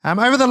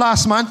Over the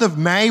last month of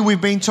May, we've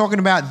been talking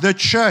about the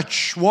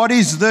church. What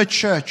is the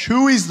church?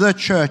 Who is the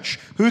church?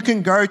 Who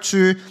can go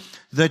to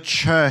the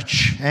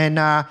church?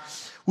 And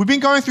we've been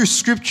going through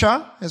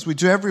scripture, as we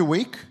do every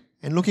week,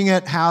 and looking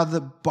at how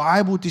the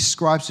Bible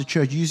describes the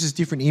church, uses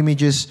different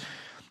images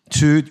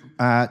to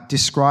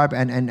describe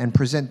and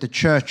present the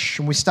church.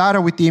 And we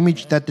started with the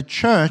image that the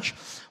church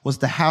was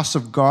the house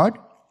of God.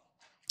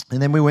 And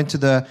then we went to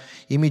the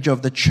image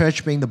of the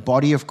church being the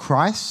body of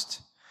Christ.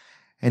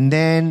 And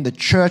then the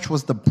church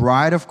was the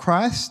bride of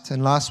Christ.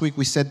 And last week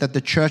we said that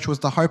the church was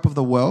the hope of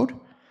the world.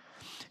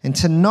 And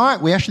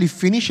tonight we actually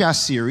finish our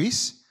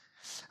series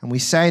and we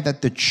say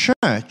that the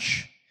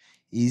church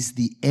is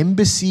the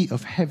embassy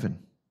of heaven.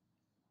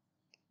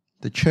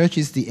 The church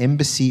is the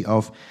embassy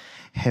of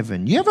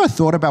heaven. You ever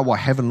thought about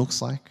what heaven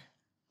looks like?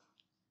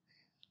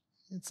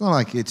 It's not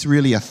like it's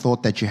really a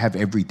thought that you have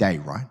every day,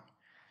 right?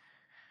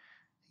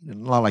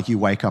 Not like you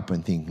wake up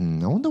and think,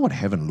 I wonder what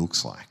heaven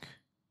looks like.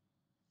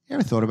 You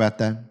ever thought about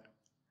that?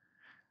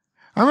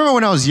 I remember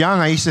when I was young,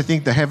 I used to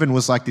think that heaven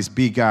was like this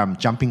big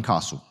jumping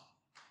castle,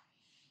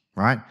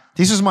 right?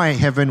 This was my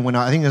heaven when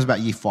I think it was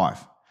about year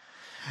 5.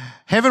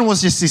 Heaven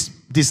was just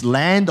this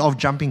land of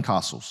jumping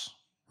castles,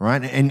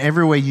 right? And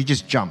everywhere you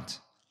just jumped.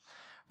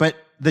 But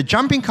the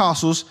jumping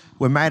castles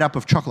were made up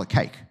of chocolate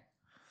cake,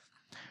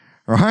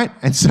 right?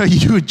 And so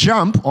you would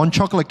jump on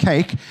chocolate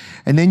cake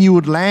and then you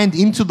would land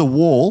into the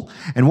wall,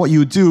 and what you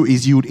would do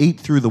is you would eat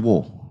through the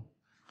wall.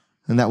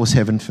 And that was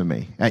heaven for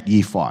me at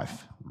year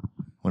 5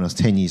 when I was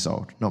 10 years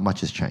old. Not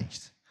much has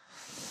changed.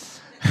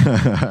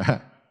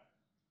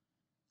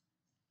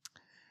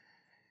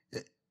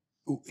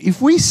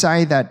 If we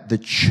say that the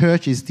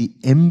church is the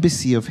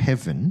embassy of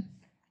heaven,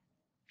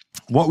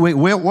 where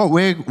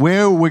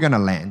we're going to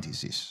land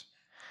is this.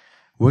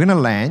 We're going to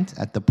land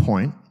at the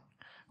point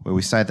where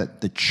we say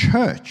that the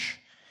church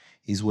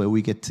is where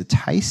we get to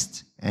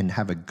taste and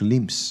have a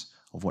glimpse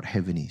of what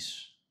heaven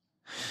is.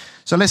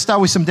 So let's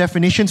start with some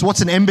definitions.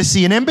 What's an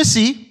embassy? An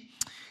embassy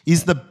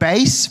is the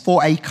base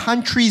for a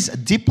country's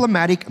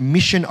diplomatic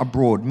mission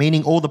abroad,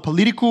 meaning all the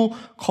political,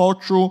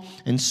 cultural,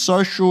 and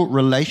social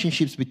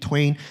relationships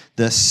between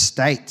the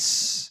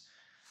states.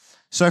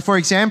 So, for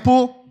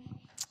example,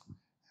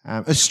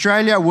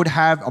 Australia would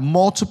have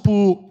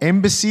multiple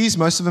embassies,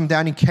 most of them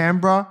down in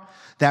Canberra,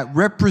 that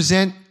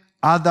represent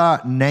other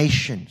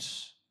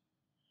nations.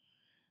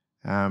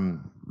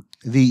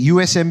 The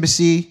US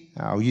Embassy,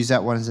 I'll use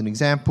that one as an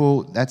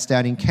example, that's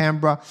down in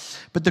Canberra.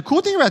 But the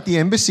cool thing about the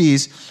embassy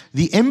is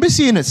the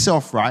embassy in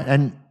itself, right,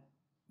 and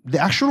the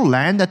actual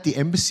land that the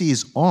embassy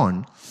is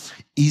on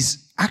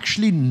is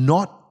actually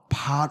not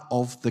part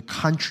of the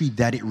country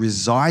that it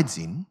resides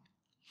in,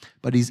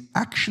 but is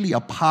actually a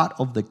part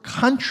of the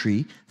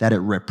country that it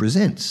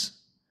represents.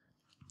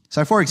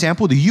 So, for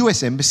example, the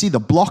US Embassy,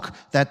 the block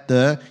that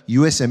the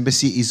US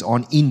Embassy is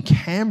on in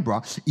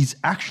Canberra, is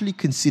actually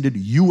considered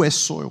US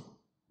soil.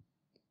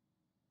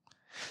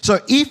 So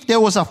if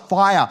there was a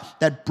fire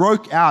that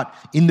broke out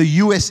in the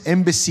US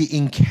Embassy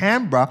in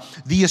Canberra,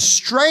 the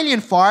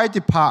Australian Fire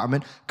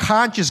Department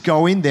can't just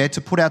go in there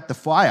to put out the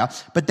fire,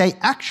 but they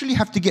actually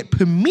have to get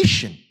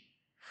permission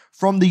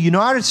from the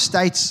United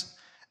States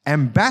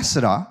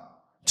ambassador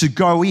to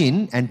go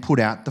in and put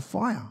out the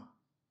fire.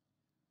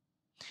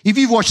 If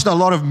you've watched a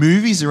lot of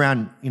movies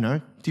around,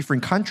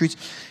 different countries,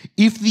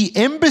 if the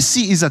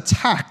embassy is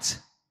attacked,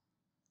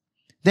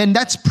 then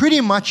that's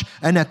pretty much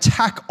an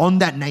attack on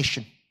that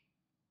nation.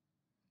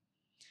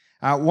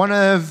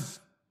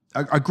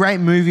 A great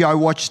movie I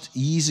watched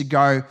years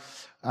ago,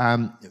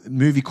 a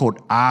movie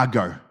called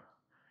Argo.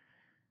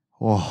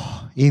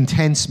 Oh,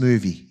 intense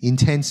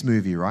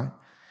movie, right?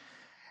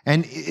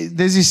 And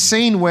there's this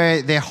scene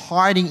where they're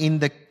hiding in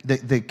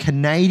the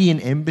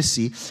Canadian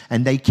embassy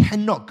and they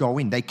cannot go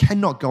in. They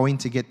cannot go in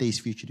to get these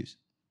fugitives,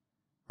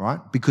 right?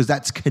 Because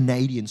that's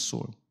Canadian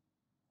soil.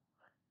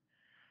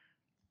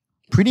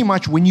 Pretty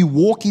much when you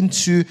walk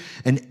into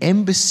an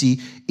embassy,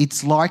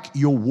 it's like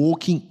you're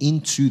walking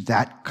into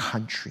that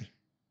country.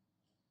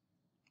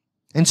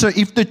 And so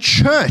if the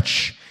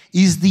church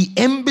is the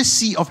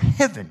embassy of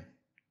heaven,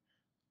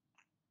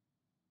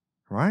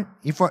 right?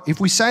 If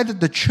we say that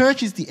the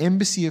church is the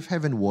embassy of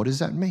heaven, what does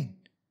that mean?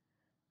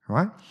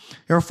 Right?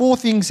 There are 4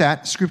 things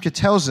that Scripture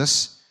tells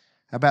us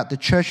about the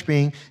church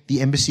being the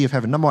embassy of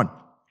heaven. Number 1,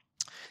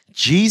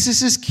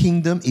 Jesus'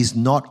 kingdom is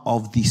not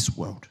of this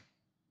world.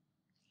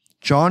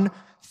 John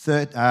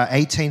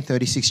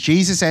 18:36,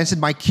 Jesus answered,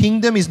 "My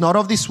kingdom is not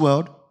of this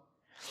world.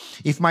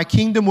 If my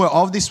kingdom were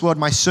of this world,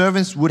 my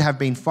servants would have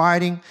been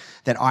fighting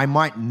that I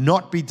might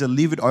not be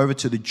delivered over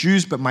to the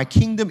Jews, but my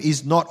kingdom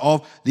is not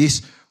of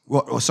this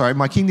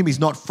my kingdom is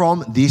not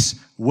from this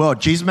world."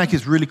 Jesus makes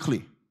it really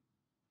clear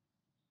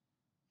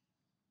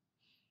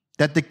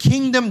that the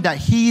kingdom that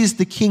he is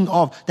the king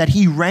of, that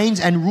he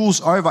reigns and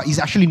rules over, is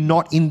actually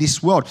not in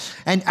this world.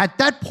 And at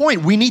that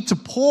point, we need to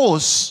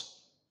pause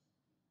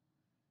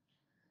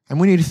and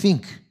we need to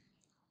think,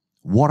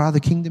 what other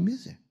kingdom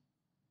is there?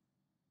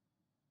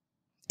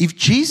 If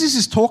Jesus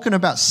is talking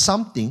about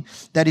something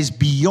that is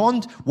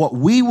beyond what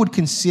we would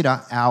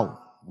consider our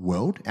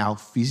world, our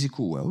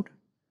physical world,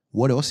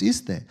 What else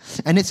is there?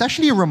 And it's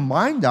actually a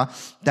reminder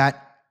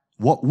that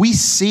what we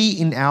see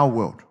in our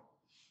world,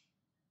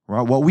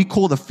 right, what we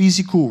call the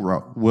physical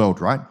world,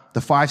 right,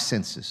 the five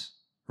senses,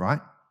 right,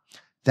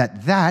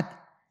 that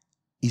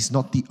is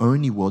not the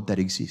only world that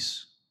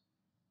exists.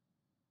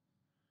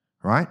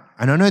 Right?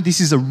 And I know this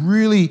is a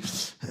really,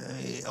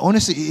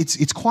 honestly,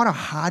 it's quite a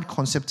hard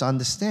concept to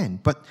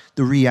understand. But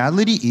the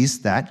reality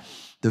is that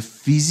the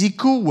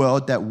physical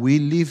world that we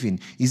live in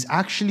is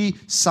actually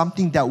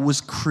something that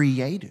was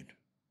created.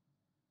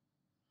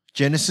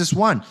 Genesis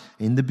 1,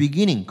 in the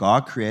beginning,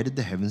 God created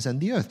the heavens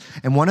and the earth.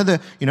 And one of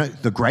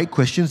the great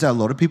questions that a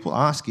lot of people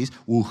ask is,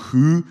 well,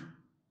 who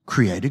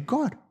created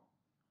God?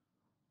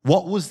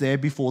 What was there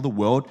before the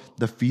world,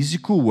 the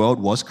physical world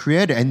was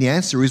created? And the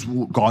answer is,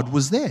 well, God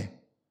was there.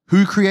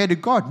 Who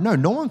created God?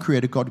 No one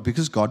created God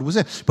because God was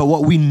there. But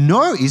what we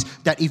know is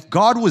that if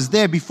God was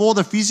there before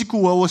the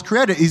physical world was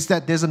created, is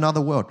that there's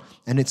another world,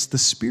 and it's the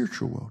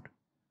spiritual world.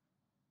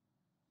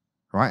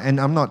 Right?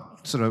 And I'm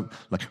not sort of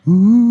like,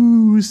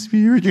 ooh,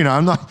 spirit,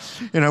 I'm not,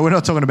 we're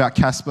not talking about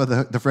Casper,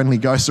 the friendly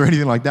ghost or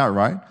anything like that,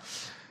 right?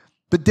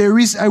 But there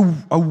is a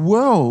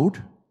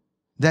world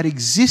that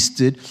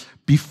existed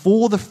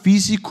before the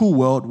physical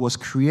world was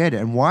created.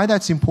 And why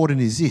that's important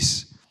is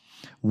this.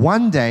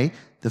 One day,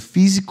 the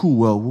physical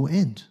world will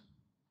end.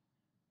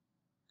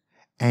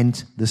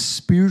 And the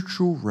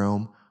spiritual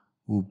realm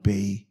will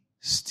be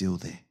still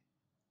there.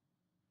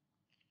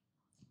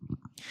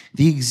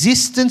 The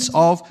existence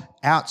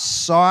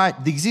outside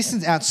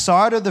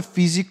of the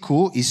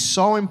physical is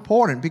so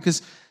important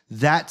because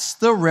that's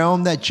the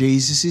realm that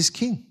Jesus is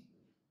king.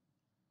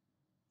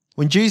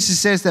 When Jesus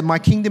says that my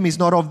kingdom is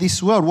not of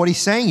this world, what he's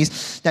saying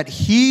is that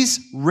his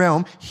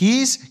realm,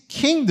 his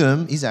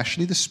kingdom is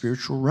actually the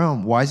spiritual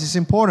realm. Why is this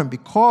important?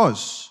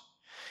 Because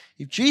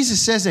if Jesus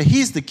says that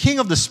he's the king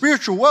of the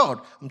spiritual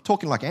world, I'm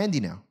talking like Andy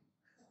now.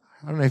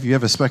 I don't know if you've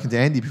ever spoken to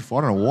Andy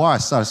before. I don't know why I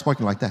started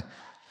speaking like that.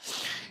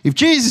 If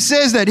Jesus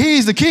says that he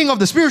is the king of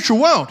the spiritual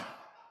world,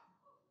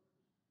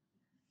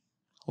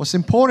 what's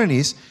important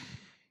is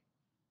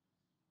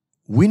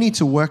we need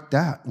to work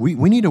that. We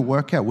need to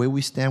work out where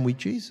we stand with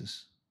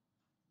Jesus.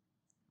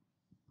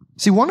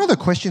 See, one of the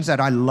questions that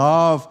I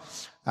love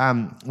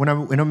when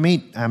I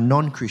meet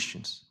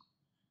non-Christians,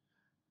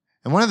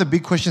 and one of the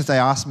big questions they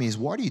ask me is,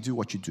 why do you do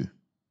what you do?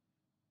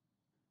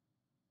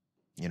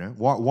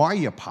 Why are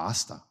you a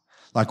pastor?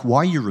 Like, why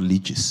are you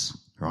religious,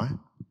 right?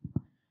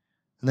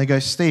 And they go,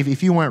 Steve,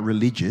 if you weren't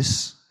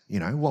religious,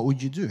 what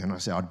would you do? And I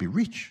say, I'd be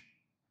rich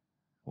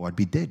or I'd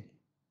be dead,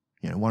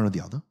 one or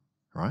the other,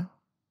 right?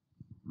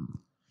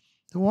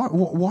 So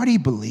why do you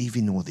believe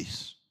in all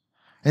this?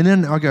 And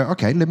then I go,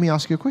 okay, let me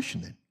ask you a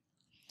question then.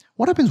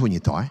 What happens when you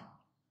die?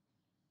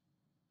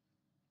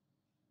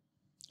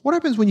 What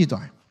happens when you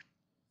die?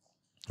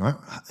 Right?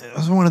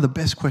 That's one of the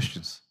best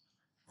questions,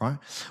 right?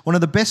 One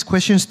of the best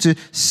questions to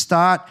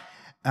start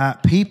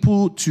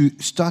people to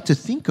start to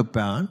think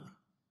about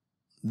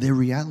their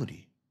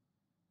reality.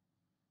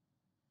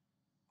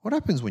 What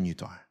happens when you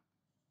die?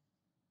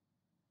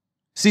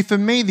 See, for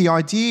me, the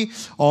idea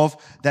of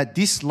that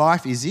this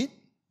life is it,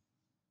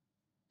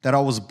 that I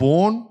was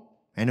born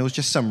and it was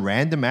just some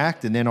random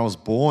act, and then I was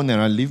born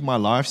and I lived my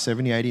life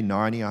 70, 80,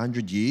 90,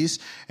 100 years,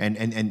 and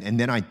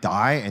then I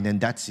die, and then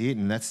that's it,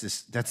 and that's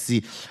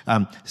the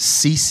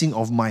ceasing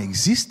of my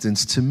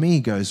existence, to me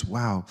goes,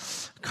 wow,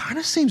 kind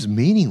of seems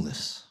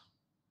meaningless.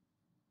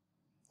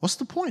 What's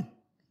the point?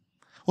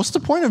 What's the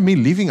point of me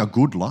living a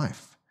good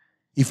life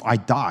if I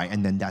die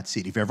and then that's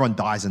it? If everyone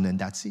dies and then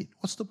that's it,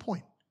 what's the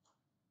point?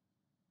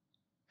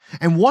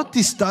 And what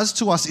this does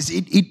to us is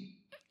it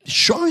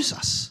shows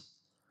us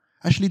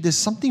actually there's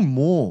something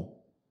more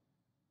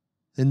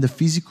than the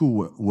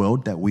physical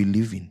world that we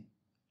live in.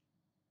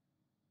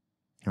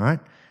 All right?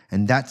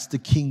 And that's the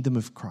kingdom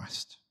of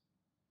Christ.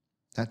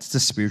 That's the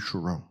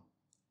spiritual realm.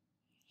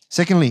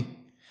 Secondly,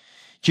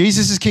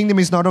 Jesus' kingdom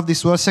is not of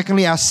this world.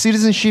 Secondly, our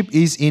citizenship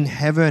is in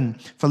heaven.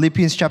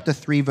 Philippians chapter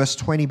 3, verse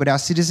 20. But our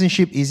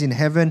citizenship is in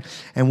heaven,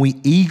 and we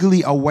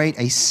eagerly await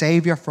a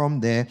Savior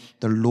from there,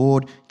 the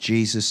Lord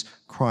Jesus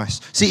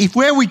Christ. See, if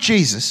we're with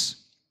Jesus,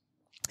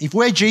 if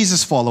we're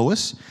Jesus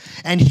followers,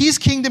 and his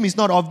kingdom is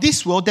not of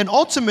this world, then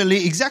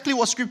ultimately, exactly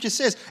what Scripture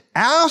says,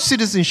 our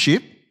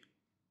citizenship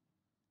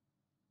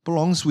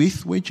belongs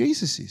with where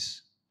Jesus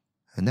is,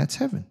 and that's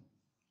heaven.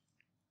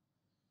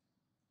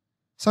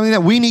 Something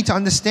that we need to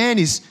understand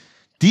is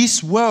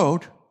this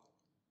world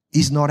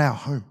is not our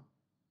home.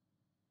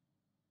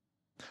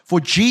 For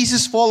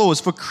Jesus followers,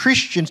 for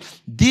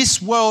Christians,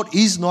 this world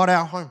is not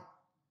our home.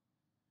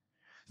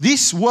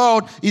 This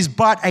world is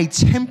but a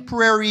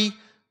temporary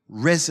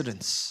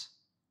residence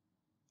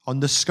on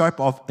the scope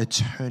of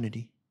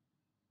eternity.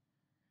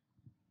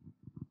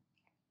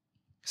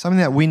 Something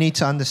that we need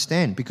to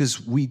understand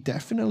because we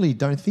definitely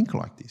don't think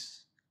like this.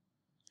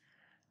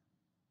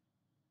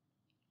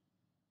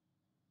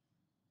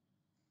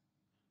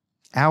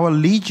 Our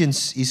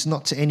allegiance is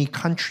not to any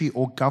country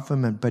or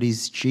government, but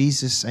is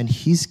Jesus and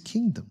his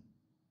kingdom.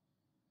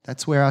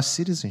 That's where our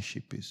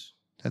citizenship is.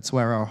 That's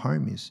where our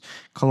home is.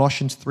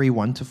 Colossians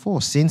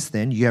 3:1-4. Since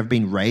then, you have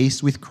been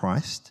raised with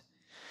Christ.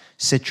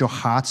 Set your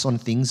hearts on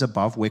things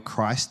above where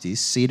Christ is,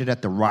 seated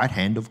at the right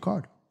hand of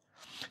God.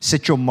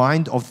 Set your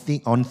mind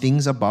on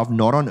things above,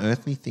 not on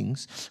earthly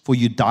things. For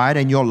you died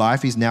and your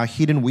life is now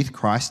hidden with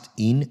Christ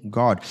in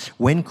God.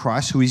 When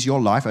Christ, who is your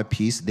life,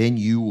 appears, then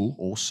you will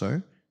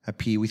also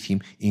appear with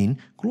him in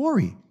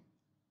glory.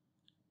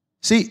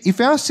 See, if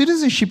our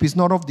citizenship is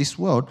not of this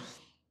world,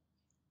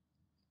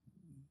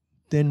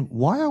 then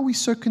why are we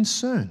so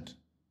concerned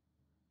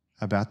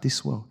about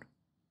this world?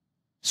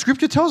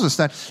 Scripture tells us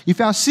that if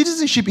our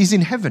citizenship is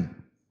in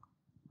heaven,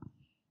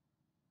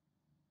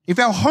 if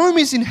our home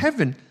is in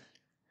heaven,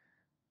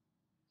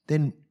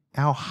 then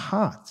our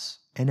hearts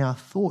and our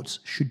thoughts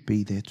should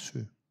be there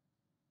too.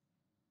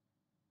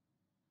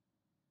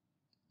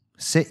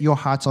 Set your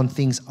hearts on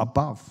things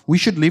above. We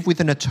should live with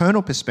an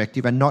eternal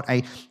perspective and not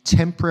a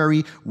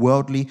temporary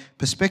worldly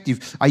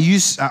perspective.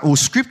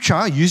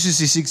 Scripture uses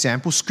this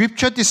example.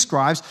 Scripture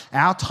describes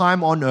our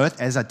time on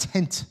earth as a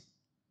tent.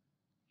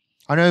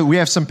 I know we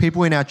have some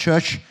people in our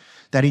church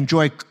that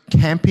enjoy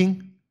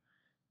camping.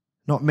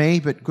 Not me,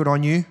 but good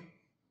on you.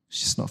 It's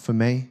just not for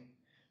me,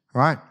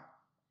 right?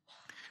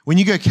 When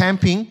you go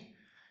camping,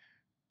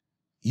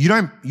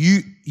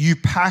 you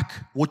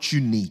pack what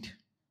you need.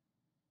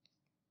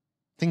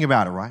 Think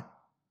about it, right?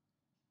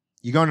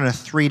 You're going on a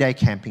 3-day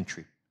camping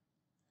trip.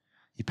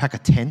 You pack a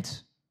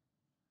tent,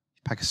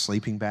 you pack a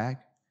sleeping bag,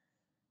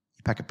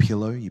 you pack a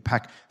pillow, you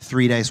pack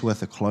 3 days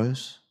worth of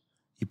clothes,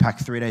 you pack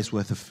 3 days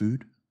worth of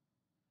food.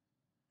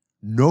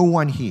 No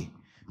one here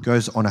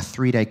goes on a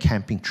 3-day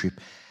camping trip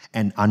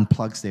and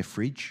unplugs their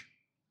fridge,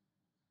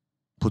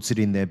 puts it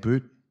in their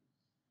boot.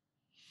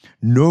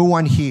 No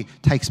one here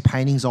takes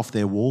paintings off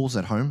their walls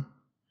at home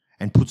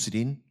and puts it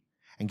in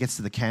and gets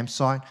to the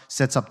campsite,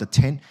 sets up the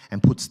tent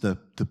and puts the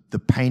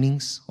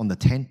paintings on the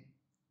tent.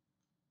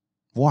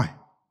 Why?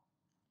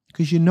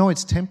 Because you know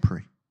it's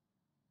temporary.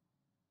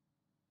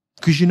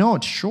 Because you know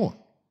it's short.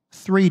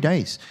 3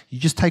 days. You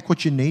just take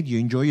what you need, you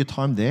enjoy your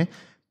time there,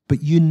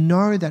 but you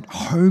know that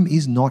home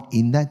is not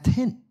in that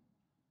tent.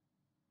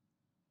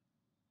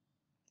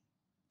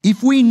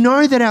 If we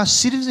know that our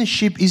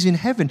citizenship is in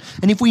heaven,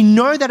 and if we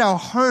know that our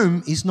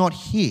home is not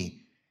here,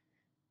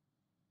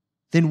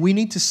 then we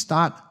need to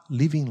start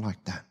living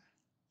like that.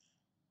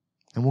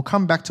 And we'll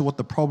come back to what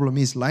the problem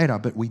is later,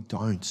 but we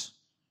don't.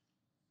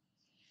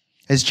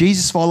 As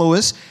Jesus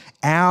followers,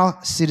 our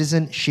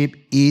citizenship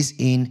is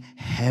in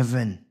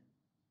heaven.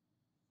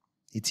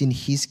 It's in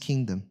his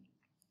kingdom.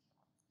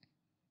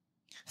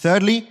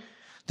 Thirdly,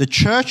 the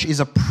church is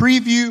a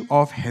preview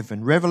of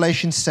heaven.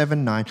 Revelation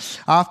 7:9.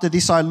 After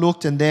this I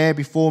looked, and there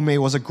before me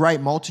was a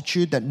great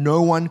multitude that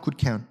no one could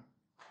count.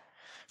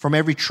 From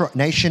every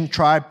nation,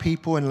 tribe,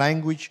 people, and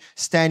language,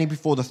 standing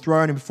before the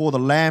throne and before the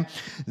Lamb.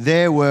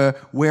 They were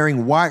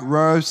wearing white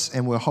robes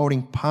and were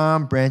holding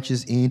palm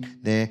branches in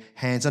their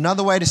hands.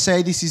 Another way to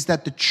say this is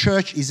that the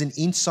church is an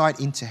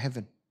insight into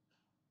heaven.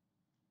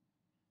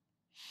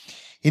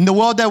 In the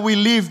world that we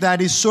live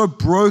that is so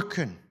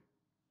broken,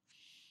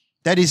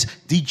 that is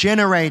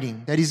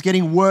degenerating, that is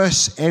getting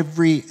worse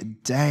every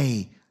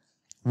day.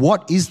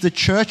 What is the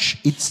church?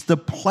 It's the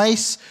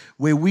place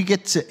where we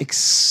get to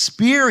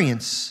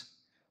experience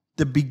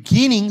the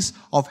beginnings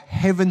of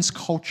heaven's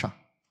culture.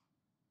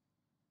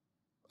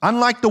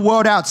 Unlike the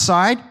world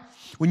outside,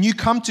 when you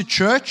come to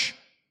church,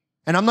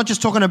 and I'm not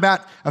just talking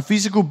about a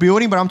physical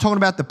building, but I'm talking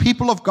about the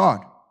people of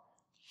God,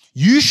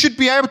 you should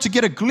be able to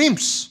get a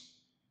glimpse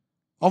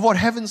of what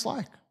heaven's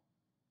like.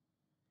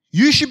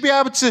 You should be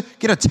able to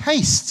get a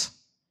taste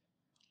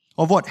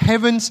of what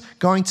heaven's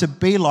going to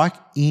be like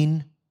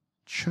in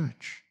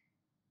church.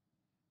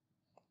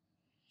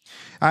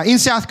 In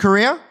South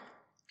Korea,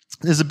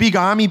 there's a big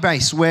army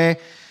base a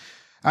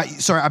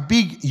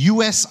big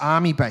US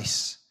army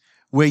base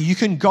where you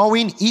can go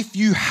in if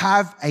you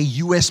have a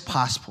US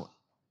passport,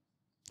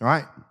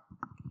 right?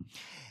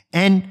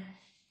 And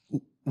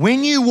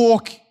when you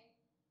walk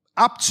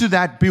up to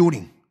that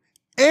building,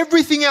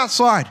 everything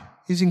outside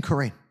is in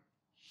Korean.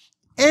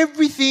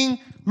 Everything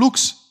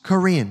looks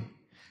Korean.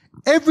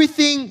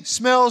 Everything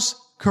smells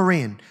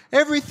Korean.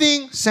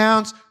 Everything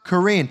sounds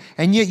Korean.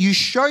 And yet you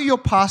show your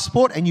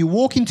passport and you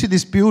walk into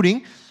this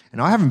building,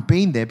 and I haven't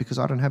been there because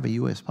I don't have a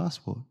US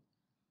passport.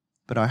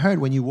 But I heard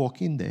when you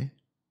walk in there,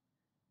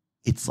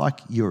 it's like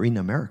you're in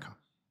America.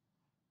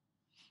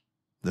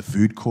 The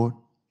food court,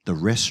 the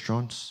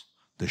restaurants,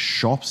 the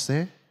shops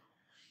there.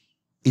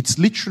 It's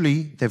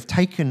literally, they've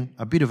taken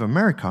a bit of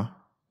America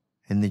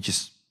and they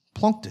just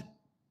plonked it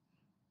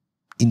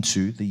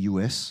into the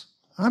US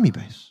army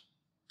base.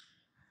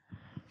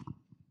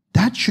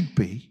 That should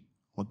be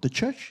what the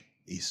church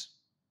is.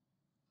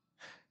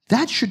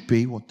 That should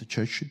be what the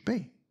church should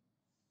be.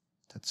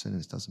 That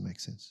sentence doesn't make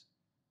sense.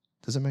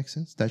 Does it make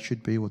sense? That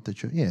should be what the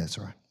church... Yeah, that's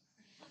right.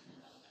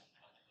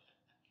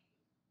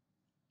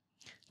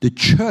 The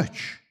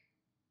church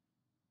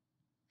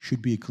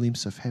should be a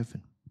glimpse of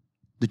heaven.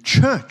 The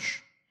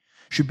church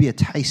should be a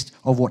taste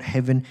of what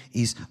heaven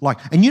is like.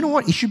 And you know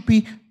what? It should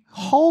be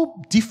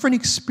whole different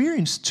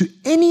experience to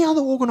any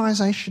other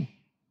organization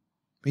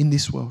in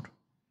this world,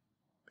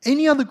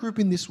 any other group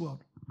in this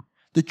world.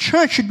 The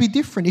church should be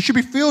different. It should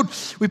be filled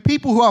with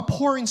people who are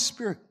poor in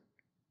spirit.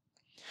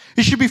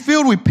 It should be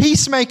filled with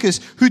peacemakers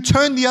who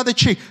turn the other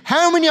cheek.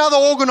 How many other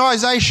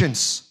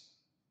organizations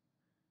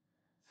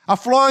are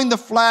flying the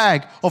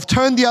flag of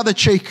turn the other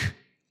cheek?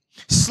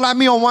 Slap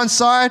me on one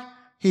side,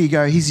 here you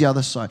go, here's the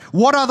other side.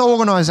 What other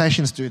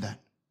organizations do that?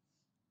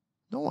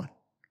 No one.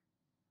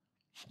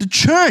 The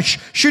church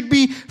should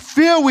be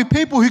filled with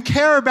people who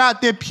care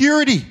about their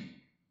purity.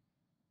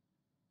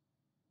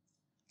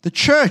 The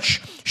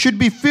church should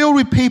be filled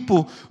with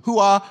people who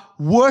are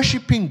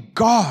worshiping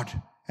God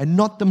and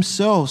not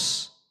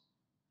themselves,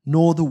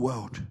 nor the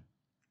world.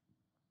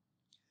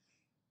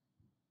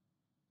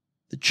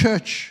 The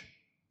church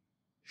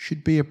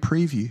should be a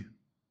preview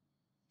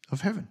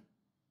of heaven.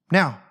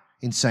 Now,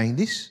 in saying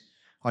this,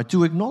 I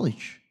do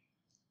acknowledge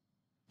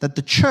that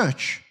the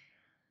church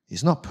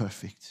is not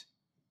perfect.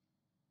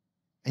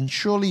 And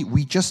surely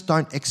we just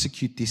don't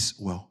execute this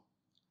well.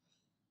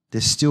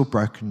 There's still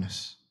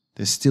brokenness.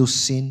 There's still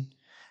sin,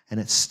 and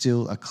it's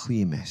still a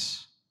clear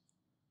mess.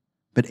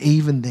 But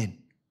even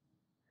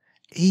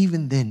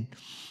then,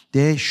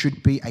 there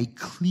should be a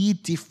clear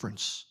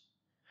difference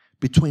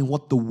between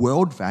what the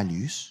world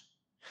values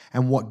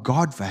and what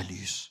God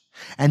values.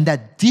 And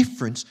that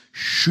difference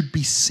should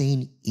be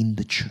seen in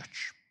the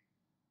church.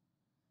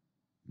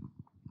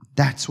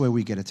 That's where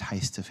we get a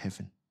taste of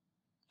heaven.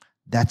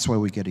 That's where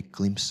we get a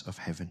glimpse of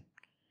heaven.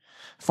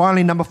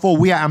 Finally, number 4,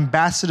 we are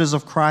ambassadors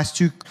of Christ,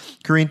 2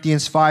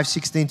 Corinthians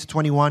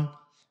 5:16-21.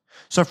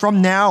 So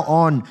from now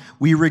on,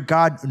 we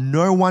regard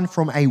no one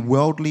from a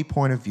worldly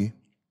point of view.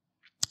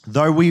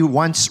 Though we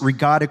once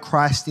regarded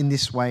Christ in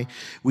this way,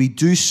 we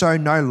do so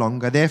no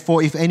longer.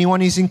 Therefore, if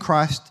anyone is in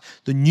Christ,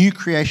 the new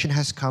creation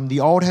has come,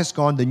 the old has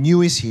gone, the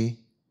new is here.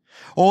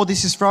 All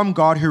this is from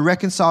God, who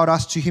reconciled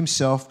us to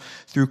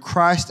himself through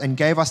Christ and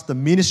gave us the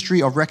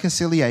ministry of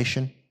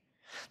reconciliation.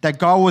 That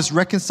God was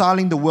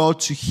reconciling the world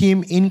to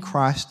him in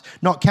Christ,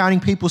 not counting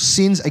people's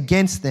sins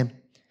against them.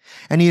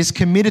 And he has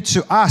committed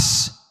to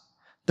us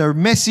the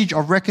message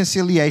of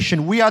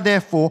reconciliation. We are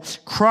therefore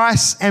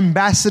Christ's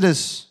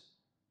ambassadors.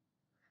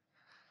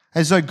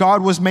 As though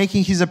God was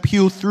making his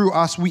appeal through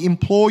us, we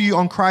implore you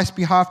on Christ's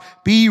behalf,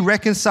 be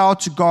reconciled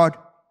to God.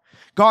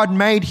 God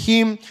made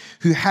him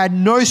who had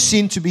no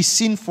sin to be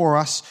sin for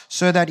us,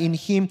 so that in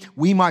him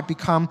we might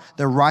become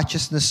the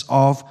righteousness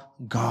of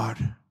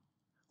God.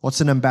 What's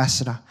an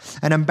ambassador?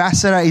 An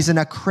ambassador is an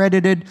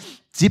accredited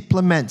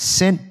diplomat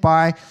sent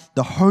by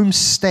the home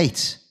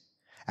state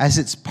as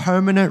its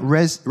permanent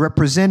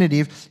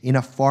representative in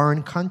a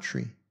foreign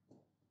country.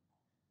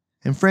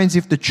 And friends,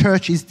 if the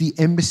church is the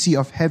embassy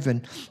of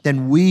heaven,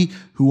 then we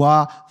who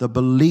are the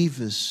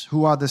believers,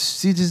 who are the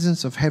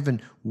citizens of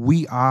heaven,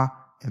 we are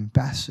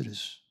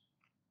ambassadors.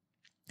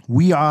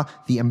 We are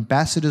the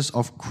ambassadors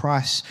of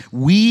Christ.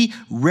 We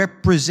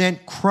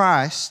represent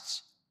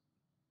Christ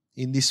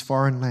in this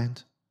foreign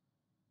land.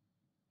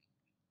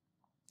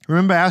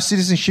 Remember, our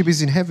citizenship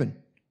is in heaven.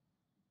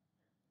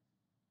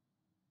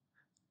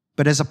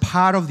 But as a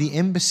part of the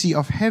embassy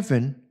of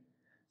heaven,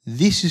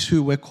 this is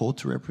who we're called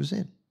to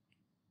represent.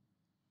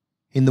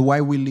 In the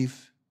way we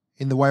live,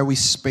 in the way we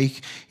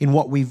speak, in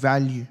what we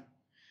value.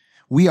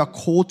 We are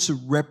called to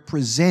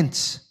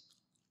represent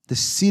the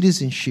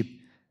citizenship,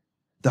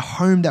 the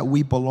home that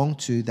we belong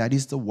to, that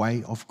is the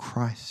way of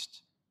Christ.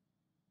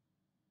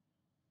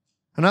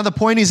 Another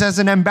point is, as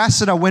an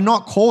ambassador, we're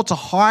not called to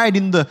hide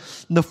in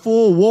the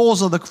four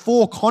walls or the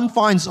four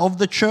confines of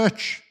the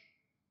church.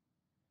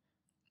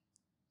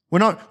 We're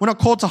not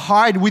called to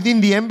hide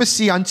within the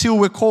embassy until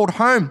we're called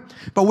home,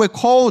 but we're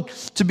called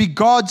to be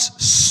God's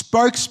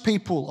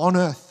spokespeople on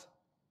earth.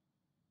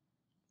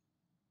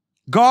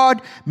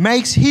 God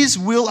makes his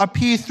will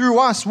appear through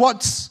us.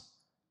 What's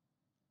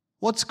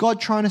God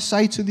trying to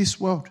say to this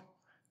world?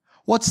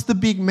 What's the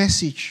big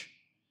message?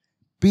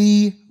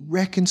 Be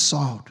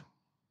reconciled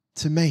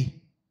to me.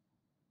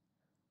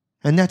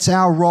 And that's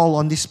our role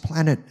on this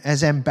planet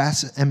as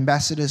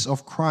ambassadors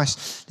of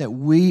Christ, that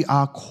we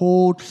are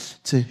called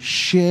to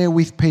share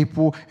with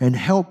people and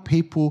help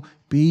people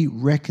be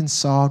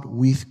reconciled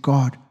with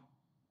God.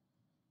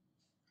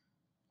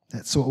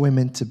 That's what we're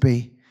meant to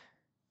be.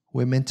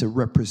 We're meant to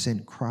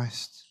represent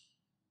Christ.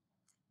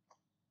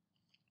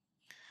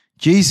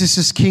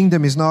 Jesus'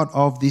 kingdom is not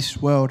of this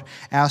world.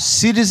 Our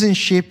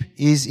citizenship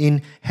is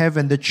in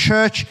heaven. The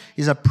church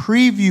is a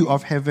preview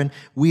of heaven.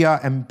 We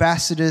are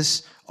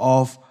ambassadors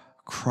of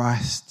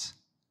Christ.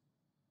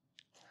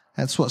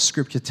 That's what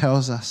Scripture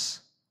tells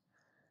us.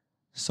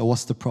 So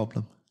what's the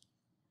problem?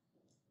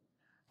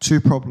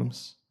 2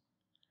 problems.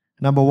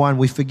 Number 1,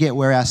 we forget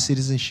where our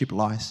citizenship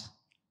lies.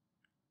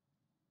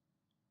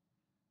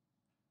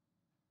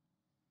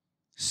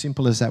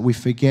 Simple as that. We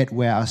forget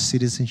where our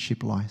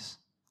citizenship lies.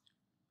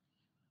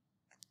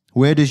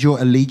 Where does your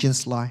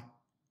allegiance lie?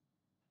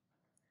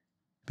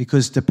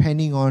 Because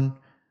depending on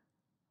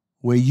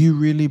where you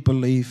really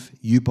believe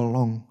you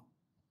belong,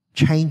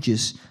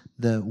 changes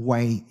the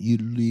way you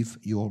live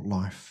your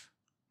life.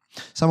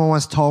 Someone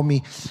once told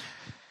me,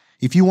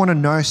 if you want to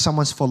know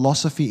someone's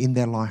philosophy in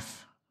their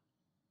life,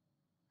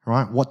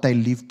 right, what they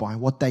live by,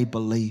 what they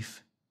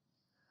believe,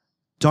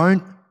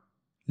 don't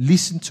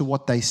listen to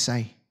what they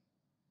say,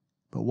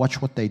 but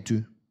watch what they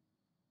do.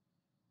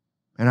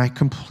 And I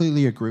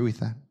completely agree with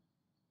that.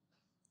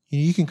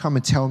 You can come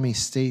and tell me,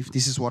 Steve,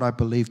 this is what I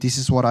believe, this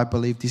is what I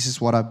believe, this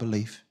is what I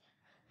believe.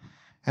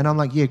 And I'm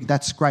like, yeah,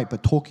 that's great,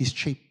 but talk is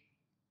cheap.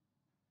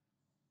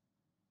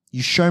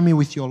 You show me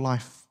with your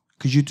life,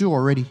 because you do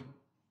already,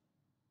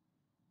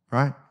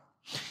 right?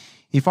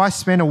 If I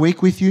spend a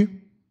week with you,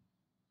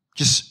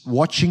 just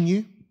watching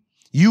you,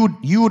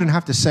 you wouldn't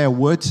have to say a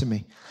word to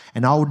me,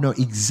 and I would know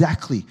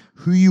exactly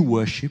who you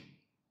worship.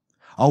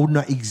 I would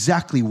know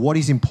exactly what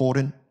is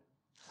important.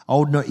 I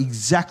would know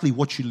exactly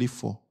what you live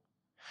for.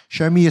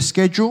 Show me your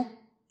schedule.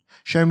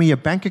 Show me your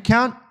bank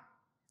account,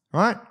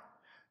 right?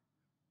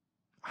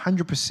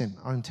 100%,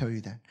 I can tell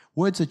you that.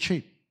 Words are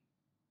cheap.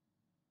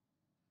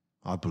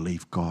 I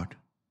believe God.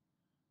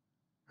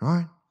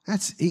 Right?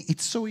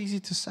 It's so easy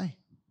to say.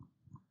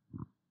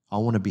 I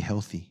want to be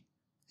healthy.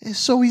 It's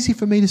so easy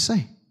for me to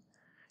say.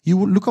 You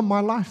would look at my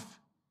life,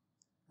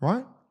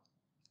 right?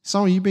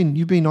 Some of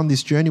you've been on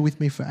this journey with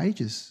me for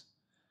ages.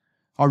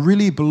 I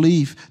really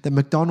believe that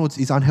McDonald's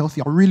is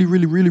unhealthy. I really,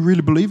 really, really,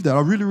 really believe that.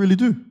 I really, really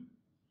do.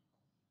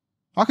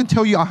 I can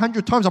tell you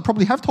 100 times. I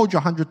probably have told you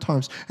 100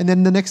 times. And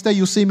then the next day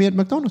you'll see me at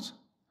McDonald's.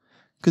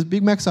 Because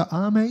Big Macs are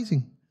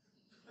amazing.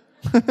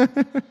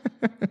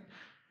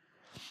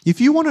 If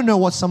you want to know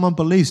what someone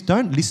believes,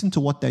 don't listen to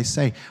what they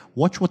say.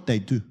 Watch what they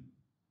do.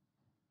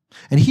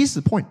 And here's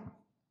the point.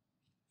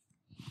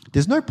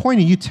 There's no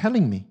point in you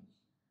telling me,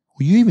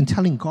 or you even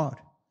telling God,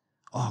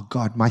 oh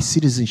God, my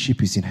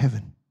citizenship is in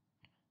heaven.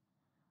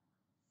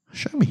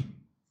 Show me.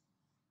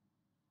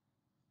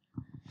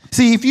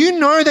 See, if you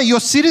know that your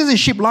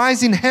citizenship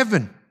lies in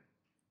heaven,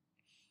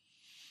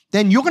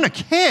 then you're going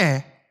to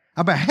care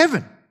about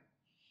heaven.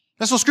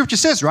 That's what Scripture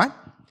says, right?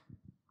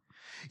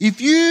 If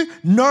you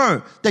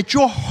know that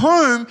your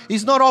home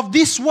is not of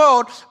this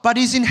world, but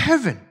is in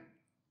heaven,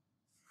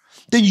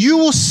 then you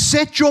will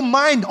set your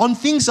mind on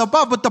things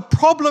above. But the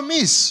problem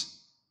is,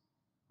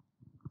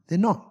 they're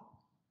not.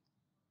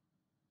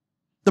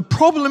 The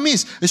problem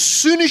is, as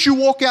soon as you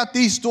walk out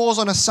these doors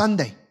on a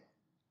Sunday,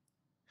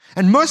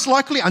 and most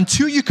likely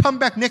until you come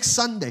back next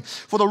Sunday,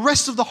 for the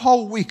rest of the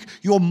whole week,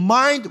 your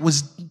mind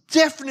was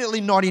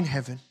definitely not in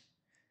heaven.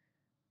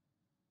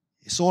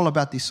 It's all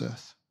about this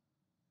earth.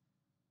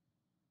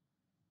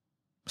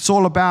 It's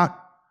all about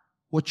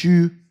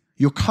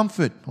your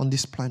comfort on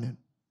this planet,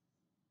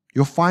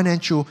 your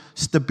financial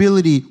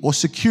stability or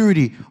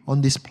security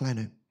on this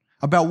planet,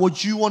 about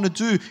what you want to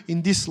do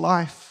in this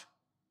life.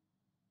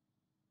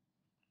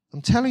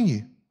 I'm telling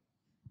you,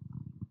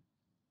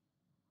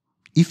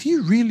 if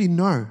you really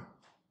know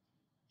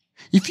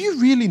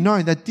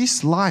that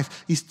this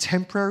life is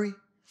temporary,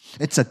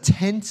 it's a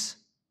tent,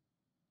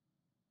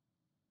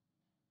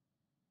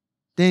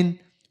 then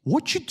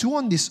what you do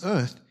on this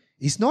earth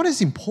is not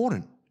as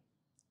important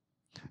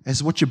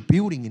as what you're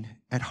building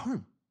at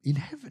home, in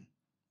heaven,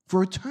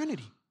 for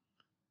eternity.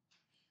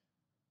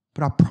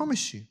 But I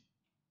promise you,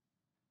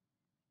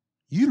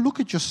 you look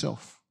at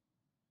yourself,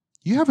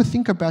 you have a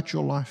think about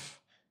your life.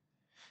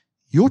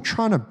 You're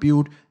trying to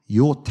build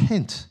your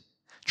tent,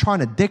 trying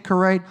to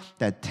decorate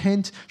that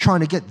tent, trying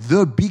to get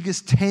the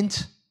biggest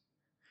tent.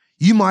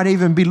 You might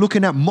even be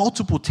looking at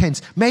multiple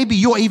tents. Maybe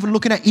you're even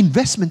looking at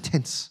investment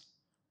tents.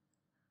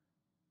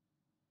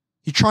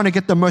 You're trying to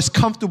get the most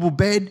comfortable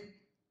bed,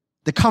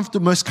 the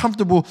most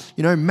comfortable,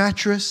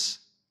 mattress.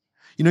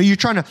 You're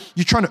trying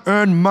to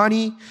earn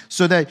money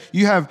so that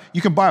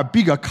you can buy a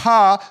bigger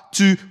car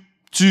to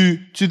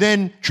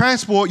then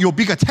transport your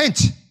bigger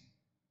tent.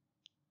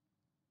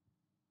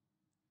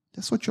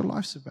 That's what your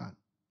life's about.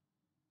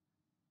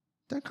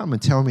 Don't come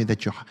and tell me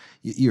that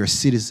you're a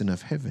citizen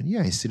of heaven. You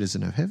ain't a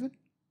citizen of heaven.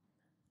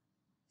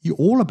 You're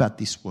all about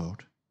this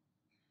world.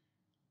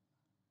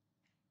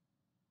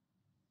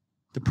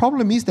 The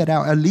problem is that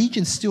our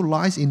allegiance still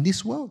lies in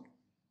this world.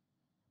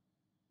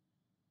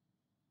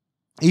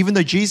 Even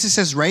though Jesus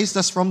has raised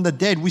us from the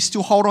dead, we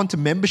still hold on to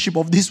membership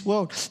of this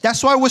world.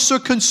 That's why we're so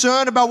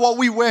concerned about what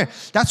we wear.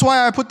 That's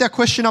why I put that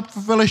question up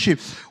for fellowship.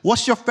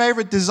 What's your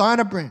favorite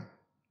designer brand?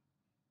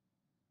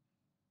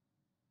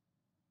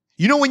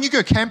 When you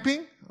go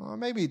camping,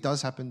 maybe it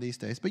does happen these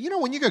days, but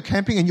when you go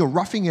camping and you're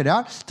roughing it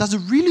out, does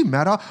it really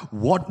matter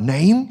what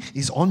name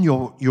is on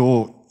your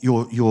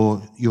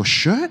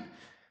shirt?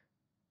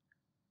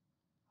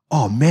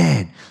 Oh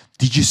man,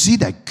 did you see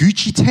that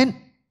Gucci tent?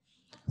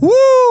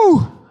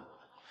 Woo!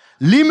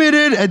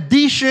 Limited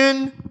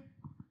edition.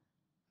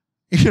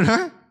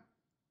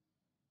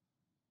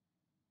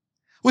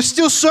 We're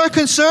still so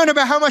concerned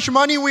about how much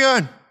money we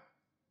earn.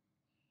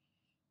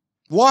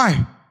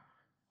 Why?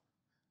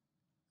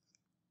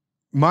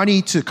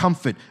 Money to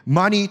comfort,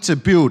 money to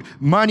build,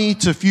 money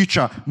to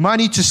future,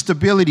 money to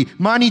stability,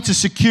 money to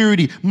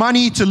security,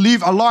 money to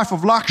live a life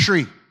of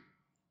luxury.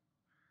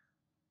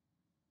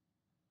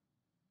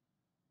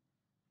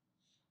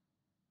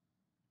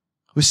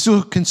 We're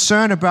still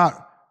concerned about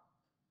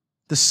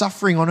the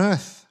suffering on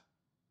earth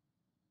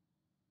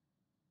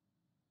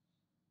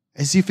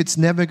as if it's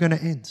never going to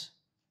end.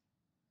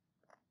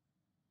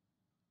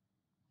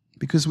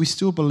 Because we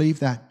still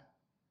believe that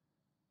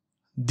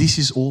this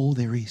is all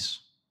there is.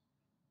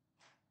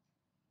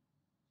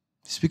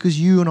 It's because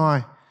you and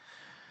I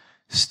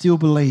still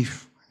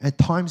believe at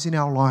times in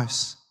our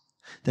lives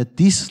that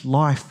this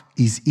life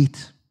is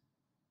it.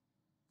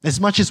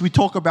 As much as we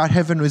talk about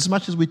heaven, as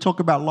much as we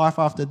talk about life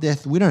after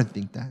death, we don't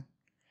think that.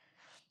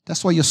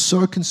 That's why you're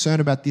so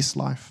concerned about this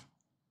life.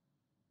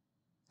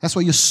 That's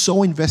why you're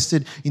so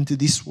invested into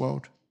this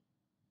world.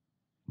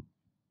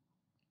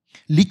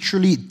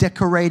 Literally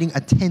decorating a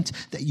tent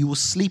that you will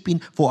sleep in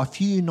for a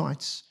few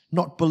nights,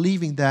 not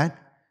believing that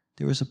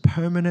there is a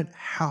permanent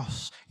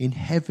house in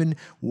heaven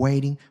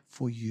waiting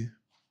for you.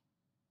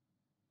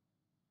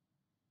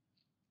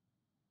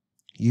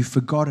 You've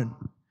forgotten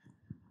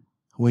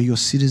where your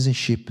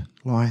citizenship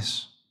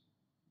lies.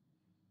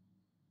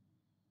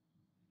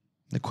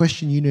 The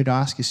question you need to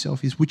ask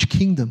yourself is, which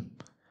kingdom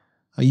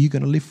are you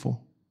going to live for?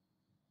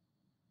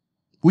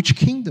 Which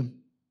kingdom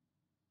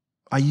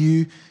are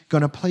you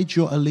going to pledge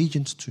your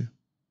allegiance to?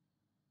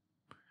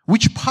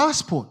 Which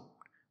passport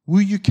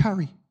will you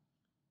carry?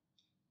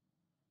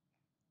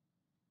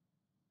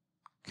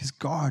 Because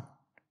God,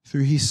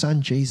 through His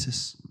Son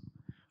Jesus,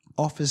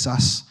 offers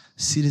us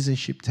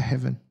citizenship to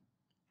heaven.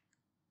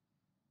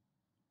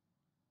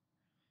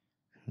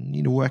 We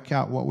need to work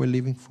out what we're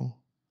living for.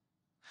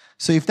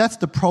 So if that's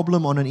the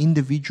problem on an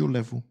individual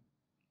level,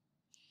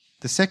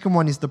 the second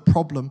one is the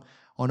problem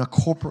on a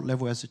corporate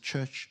level as a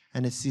church,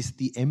 and it's this: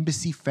 the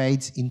embassy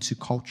fades into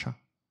culture.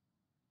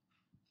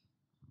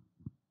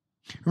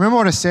 Remember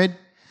what I said?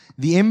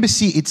 The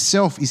embassy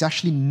itself is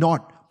actually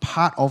not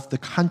part of the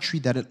country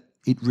that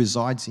it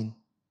resides in.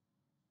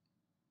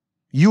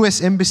 US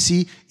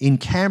Embassy in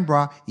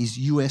Canberra is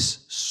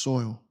US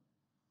soil.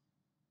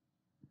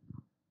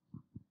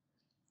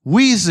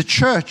 We as a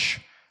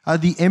church are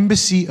the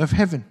embassy of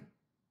heaven.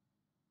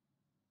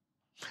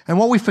 And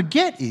what we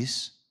forget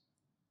is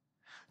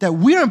that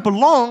we don't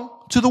belong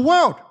to the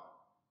world.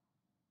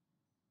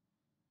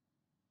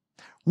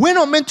 We're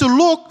not meant to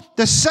look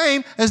the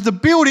same as the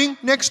building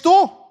next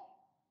door.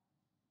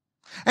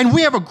 And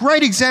we have a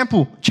great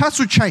example,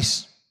 Chatswood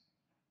Chase.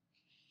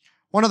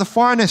 One of the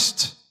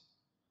finest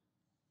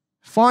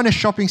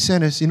shopping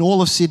centres in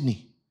all of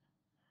Sydney,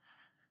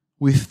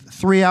 with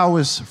 3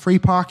 hours free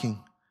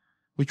parking,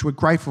 which we're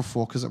grateful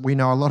for because we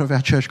know a lot of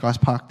our church guys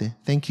park there.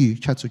 Thank you,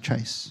 Chatswood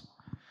Chase.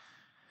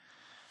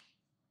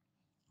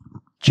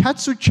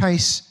 Chatswood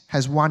Chase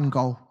has one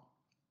goal: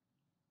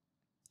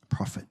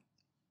 profit.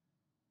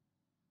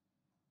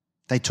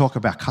 They talk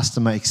about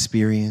customer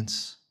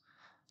experience,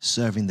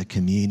 serving the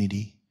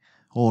community,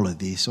 all of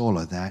this, all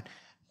of that.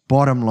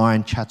 Bottom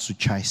line, Chatswood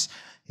Chase,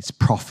 it's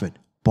profit,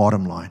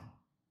 bottom line.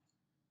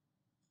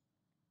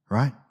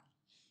 Right?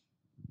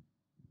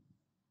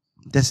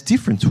 That's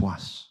different to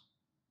us.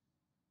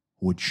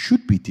 Or it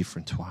should be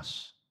different to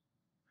us.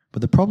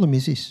 But the problem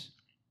is this: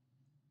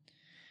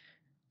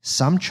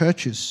 some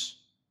churches,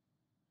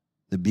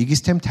 the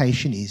biggest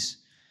temptation is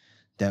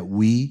that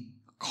we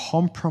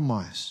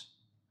compromise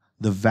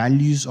the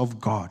values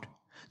of God,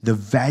 the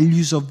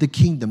values of the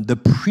kingdom, the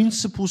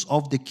principles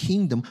of the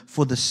kingdom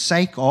for the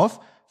sake of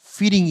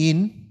fitting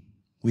in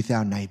with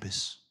our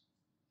neighbors,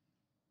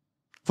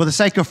 for the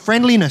sake of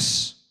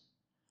friendliness,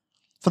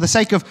 for the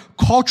sake of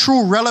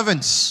cultural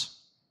relevance.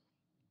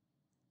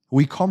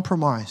 We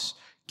compromise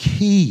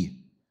key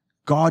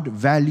God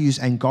values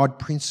and God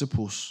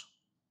principles.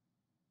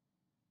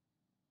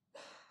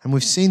 And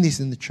we've seen this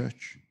in the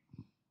church.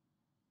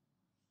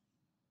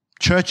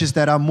 Churches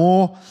that are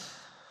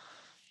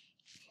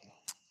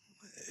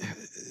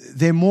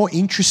they're more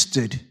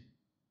interested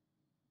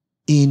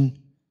in,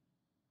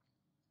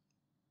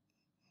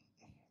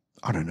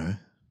 I don't know,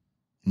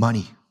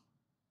 money.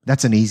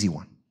 That's an easy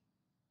one,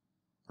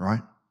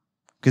 right?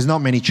 Because not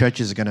many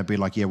churches are going to be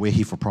like, yeah, we're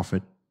here for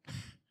profit,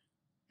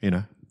 you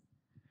know.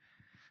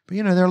 But,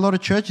 you know, there are a lot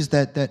of churches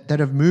that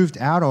have moved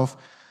out of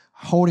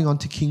holding on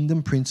to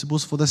kingdom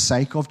principles for the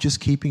sake of just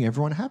keeping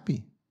everyone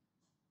happy.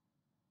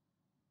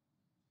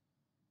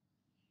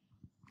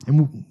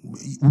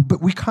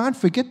 But we can't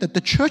forget that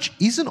the church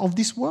isn't of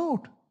this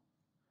world.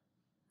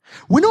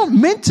 We're not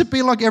meant to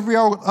be like every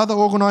other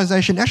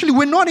organization. Actually,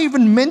 we're not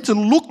even meant to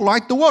look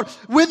like the world.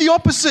 We're the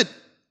opposite.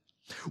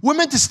 We're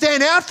meant to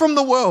stand out from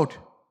the world.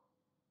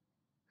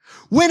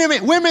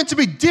 We're meant to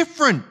be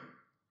different.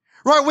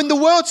 Right? When the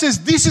world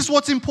says this is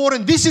what's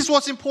important, this is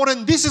what's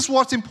important, this is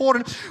what's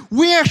important,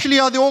 we actually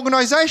are the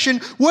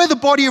organization, we're the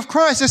body of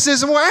Christ that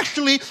says, well,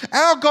 actually,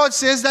 our God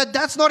says that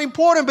that's not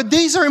important, but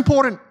these are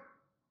important.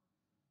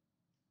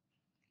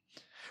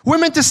 We're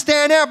meant to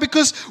stand out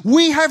because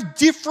we have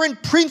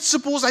different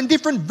principles and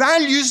different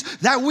values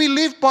that we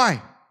live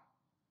by.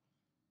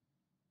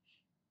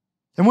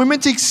 And we're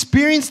meant to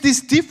experience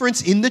this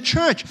difference in the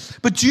church.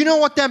 But do you know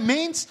what that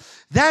means?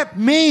 That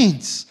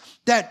means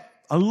that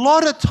a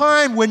lot of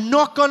time we're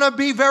not going to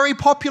be very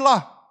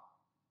popular.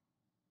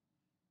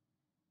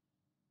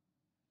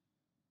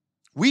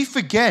 We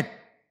forget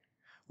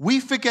we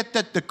forget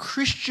that the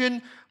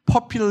Christian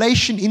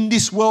population in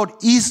this world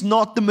is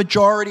not the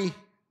majority.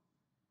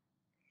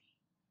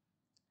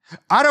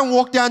 I don't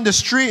walk down the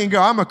street and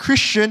go, I'm a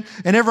Christian,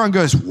 and everyone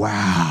goes,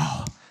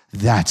 wow,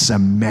 that's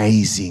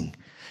amazing.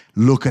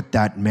 Look at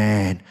that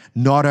man.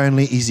 Not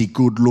only is he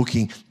good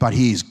looking, but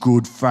he is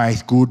good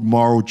faith, good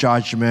moral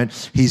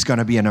judgment. He's going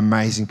to be an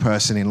amazing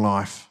person in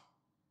life.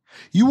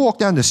 You walk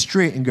down the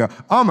street and go,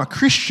 I'm a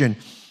Christian.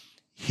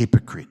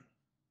 Hypocrite.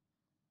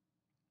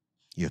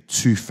 You're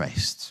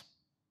two-faced.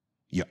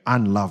 You're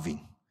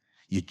unloving.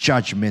 You're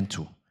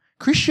judgmental.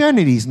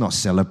 Christianity is not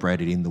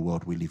celebrated in the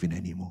world we live in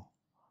anymore.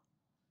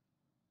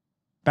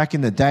 Back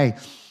in the day,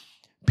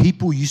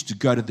 people used to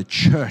go to the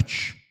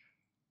church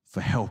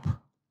for help.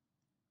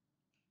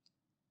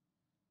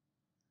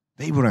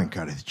 People don't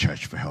go to the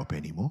church for help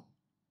anymore.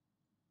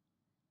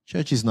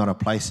 Church is not a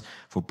place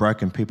for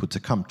broken people to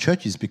come.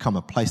 Church has become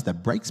a place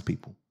that breaks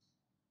people.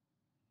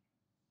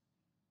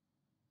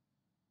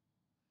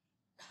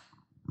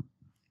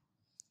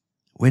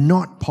 We're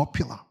not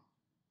popular.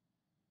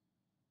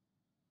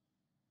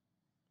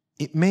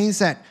 It means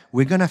that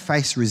we're going to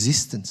face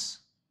resistance.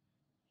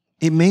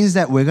 It means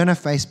that we're going to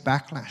face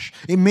backlash.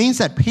 It means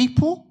that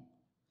people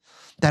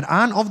that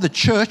aren't of the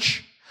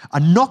church are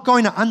not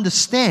going to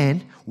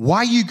understand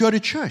why you go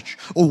to church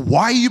or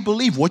why you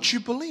believe what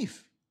you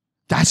believe.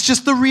 That's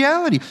just the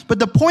reality. But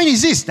the point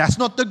is this, that's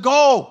not the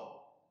goal.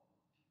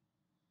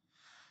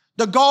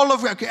 The goal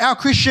of our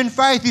Christian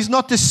faith is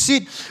not to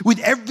sit with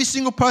every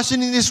single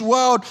person in this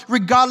world,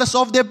 regardless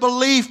of their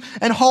belief,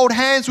 and hold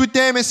hands with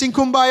them and sing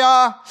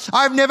Kumbaya.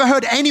 I've never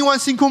heard anyone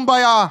sing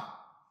Kumbaya.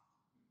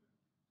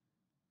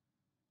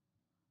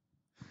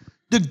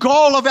 The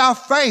goal of our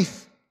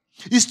faith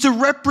is to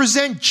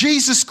represent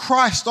Jesus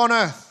Christ on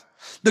earth.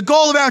 The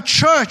goal of our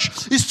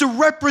church is to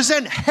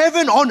represent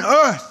heaven on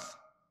earth.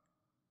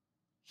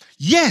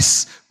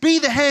 Yes, be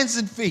the hands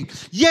and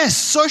feet. Yes,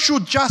 social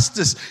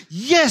justice.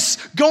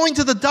 Yes, going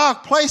to the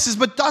dark places,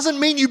 but doesn't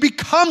mean you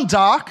become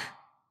dark.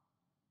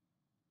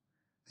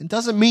 It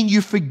doesn't mean you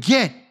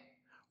forget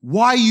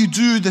why you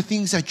do the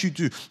things that you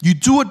do. You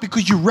do it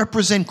because you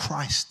represent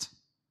Christ.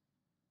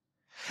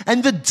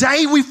 And the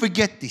day we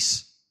forget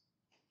this,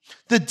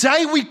 the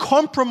day we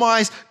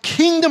compromise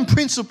kingdom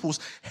principles,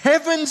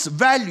 heaven's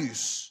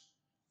values,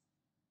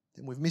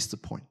 then we've missed the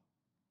point.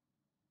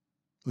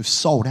 We've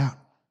sold out.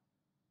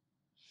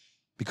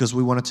 Because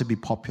we want it to be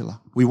popular.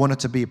 We want it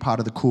to be a part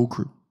of the cool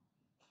crew.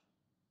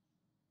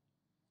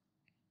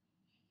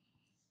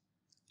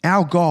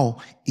 Our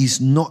goal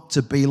is not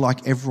to be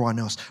like everyone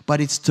else,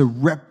 but it's to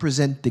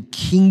represent the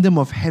kingdom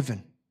of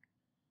heaven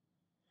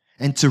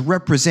and to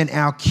represent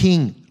our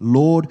King,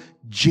 Lord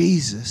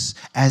Jesus,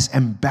 as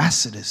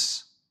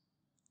ambassadors.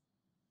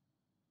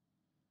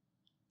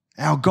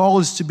 Our goal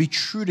is to be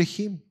true to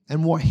Him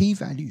and what He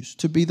values,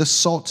 to be the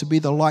salt, to be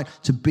the light,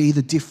 to be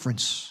the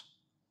difference.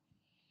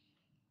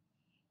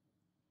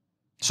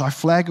 So I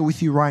flag it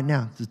with you right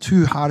now. The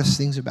two hardest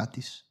things about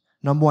this.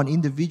 Number one,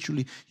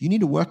 individually, you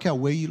need to work out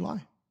where you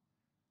lie.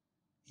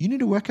 You need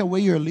to work out where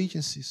your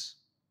allegiance is.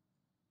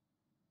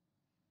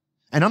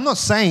 And I'm not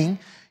saying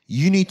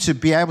you need to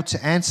be able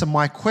to answer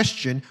my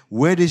question,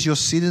 where does your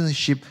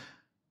citizenship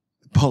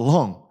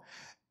belong?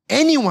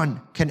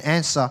 Anyone can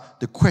answer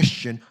the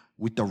question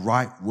with the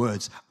right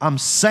words. I'm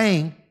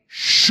saying,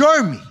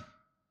 show me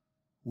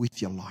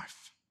with your life.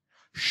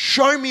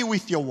 Show me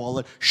with your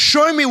wallet.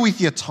 Show me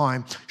with your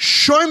time.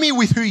 Show me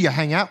with who you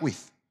hang out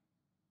with.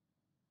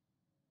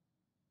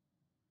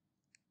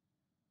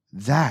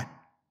 That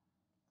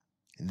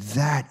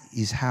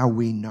is how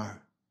we know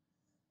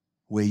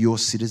where your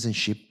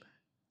citizenship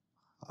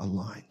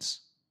aligns.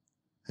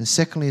 And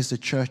secondly, as the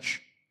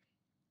church,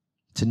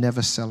 to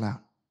never sell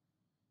out.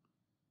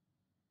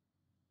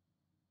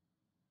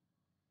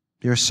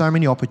 There are so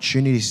many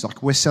opportunities.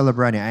 Like we're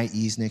celebrating 8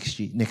 years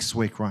next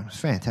week, right? It's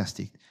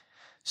fantastic.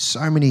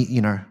 So many,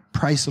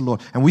 praise the Lord.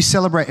 And we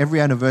celebrate every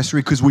anniversary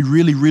because we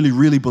really, really,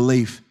 really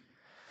believe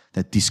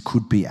that this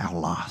could be our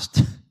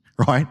last,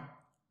 right?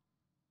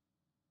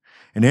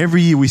 And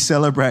every year we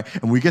celebrate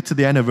and we get to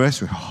the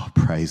anniversary. Oh,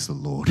 praise the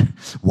Lord.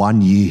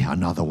 1 year,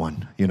 another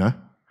one,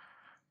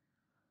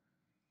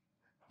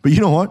 But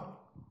you know what?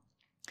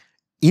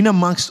 In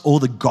amongst all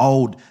the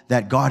gold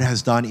that God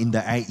has done in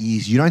the 8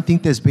 years, you don't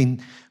think there's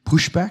been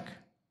pushback?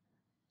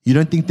 You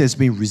don't think there's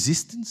been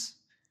resistance?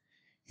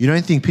 You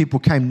don't think people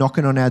came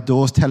knocking on our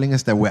doors telling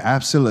us that we're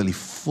absolutely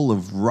full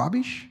of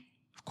rubbish?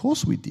 Of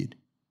course we did.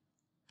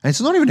 And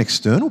it's not even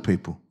external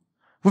people.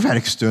 We've had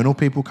external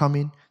people come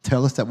in,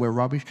 tell us that we're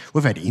rubbish.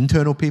 We've had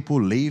internal people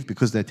leave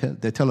because they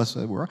tell us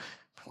that we're rubbish.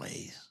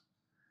 Please.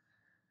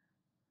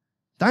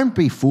 Don't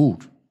be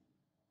fooled.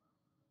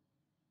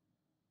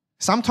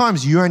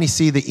 Sometimes you only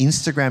see the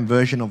Instagram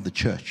version of the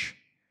church.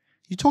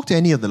 You talk to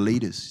any of the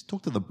leaders,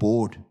 talk to the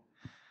board.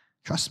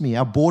 Trust me,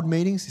 our board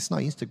meetings, it's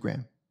not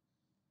Instagram.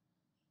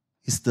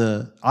 It's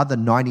the other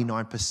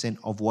 99%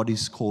 of what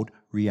is called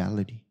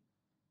reality.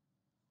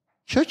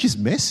 Church is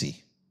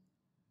messy.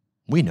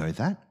 We know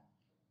that.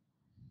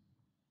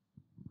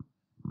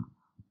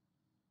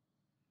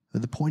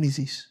 But the point is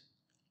this.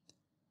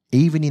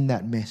 even in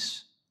that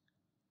mess,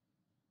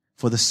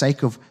 for the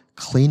sake of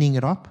cleaning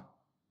it up,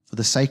 for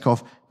the sake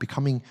of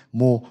becoming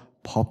more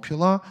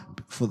popular,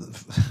 for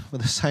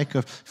the sake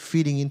of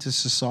fitting into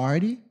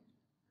society?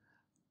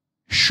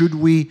 Should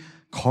we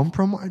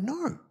compromise?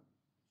 No.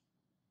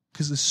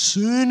 Because as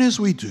soon as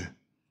we do,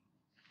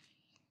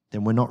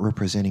 then we're not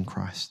representing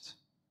Christ.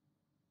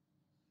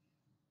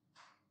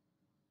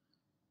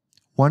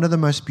 One of the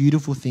most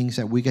beautiful things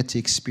that we get to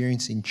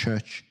experience in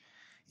church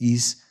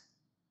is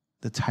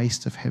the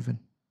taste of heaven,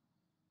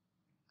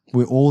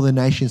 where all the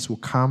nations will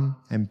come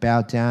and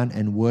bow down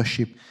and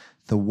worship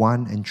the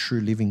one and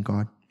true living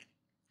God.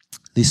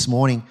 This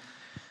morning,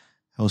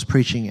 we were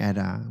preaching at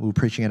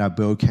our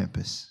Burl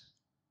campus.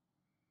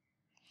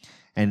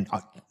 And,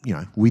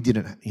 we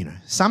didn't,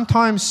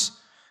 sometimes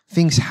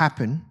things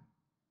happen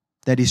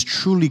that is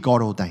truly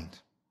God ordained.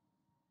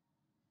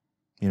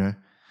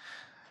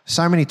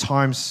 So many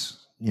times,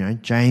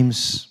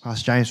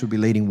 Pastor James would be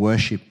leading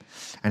worship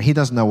and he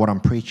doesn't know what I'm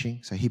preaching.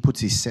 So he puts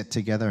his set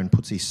together and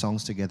puts his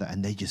songs together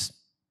and they just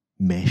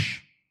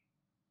mesh.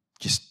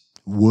 Just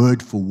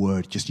word for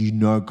word. Just,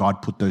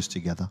 God put those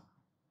together.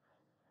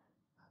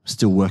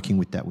 Still working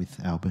with that with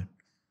Albert.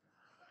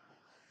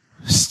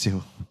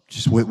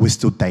 We're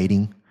still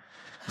dating.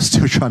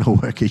 Still trying to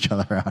work each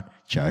other out.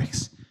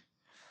 Jokes.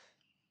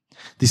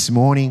 This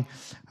morning,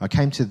 I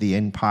came to the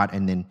end part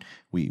and then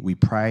we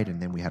prayed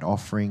and then we had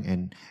offering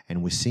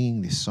and we're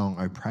singing this song,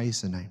 Oh,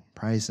 praise the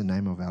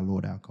name of our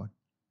Lord, our God.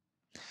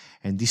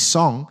 And this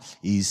song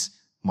is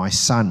my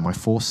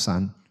fourth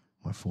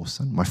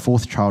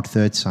child,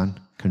 third son,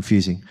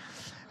 confusing,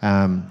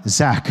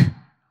 Zach.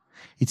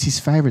 It's his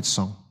favorite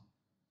song.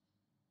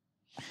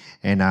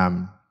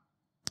 And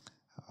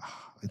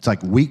it's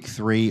like week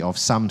 3 of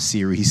some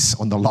series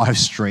on the live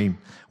stream.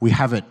 We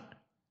have it.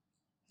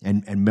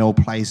 And Mel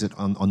plays it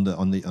on the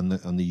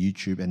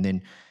YouTube, and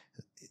then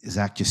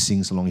Zach just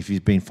sings along. If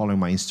you've been following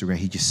my Instagram,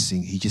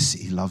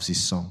 he loves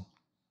this song.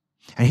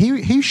 And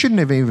he shouldn't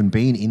have even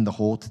been in the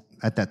hall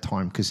at that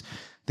time because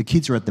the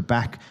kids are at the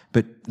back,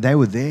 but they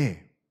were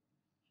there.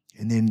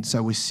 And then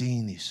so we're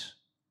seeing this.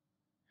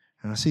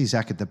 And I see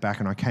Zach at the back,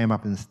 and I came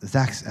up and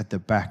Zach's at the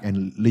back,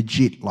 and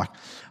legit, like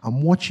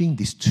I'm watching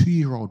this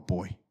 2-year-old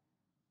boy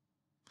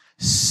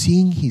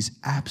sing his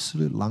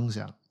absolute lungs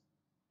out.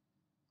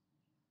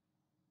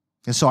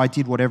 And so I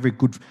did what every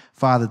good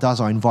father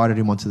does. I invited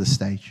him onto the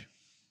stage.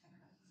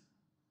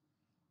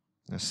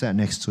 I sat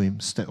next to him,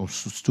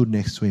 stood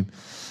next to him,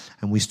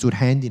 and we stood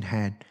hand in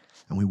hand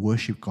and we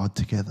worshiped God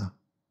together.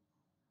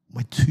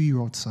 My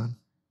 2-year-old son.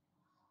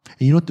 And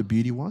you know what the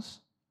beauty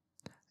was?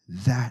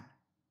 That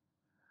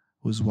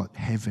was what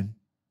heaven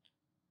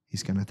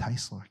is going to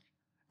taste like.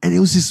 And it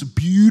was this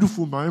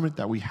beautiful moment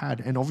that we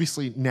had. And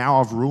obviously now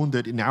I've ruined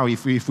it. Now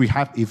if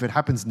it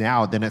happens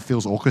now, then it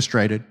feels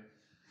orchestrated.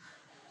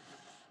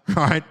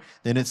 Right?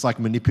 Then it's like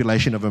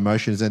manipulation of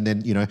emotions. And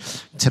then,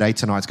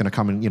 tonight's going to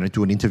come and,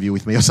 do an interview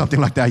with me or something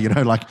like that,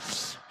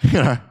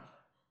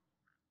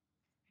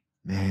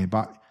 Man,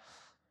 but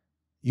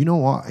you know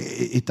what?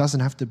 It doesn't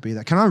have to be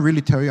that. Can I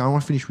really tell you? I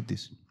want to finish with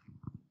this.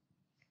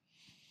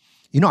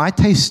 I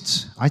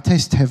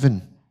taste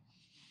heaven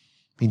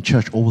in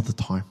church all the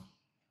time.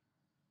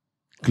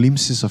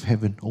 Glimpses of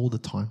heaven all the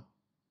time.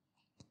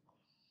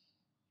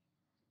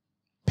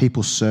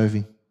 People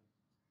serving.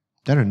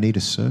 They don't need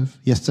to serve.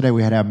 Yesterday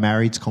we had our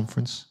marrieds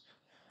conference.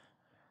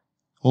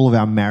 All of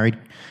our married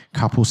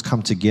couples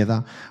come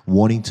together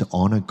wanting to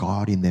honor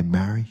God in their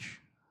marriage,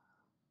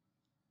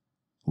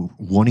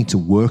 wanting to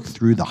work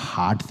through the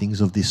hard things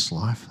of this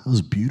life. That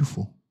was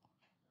beautiful.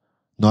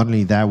 Not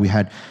only that, we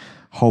had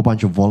a whole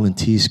bunch of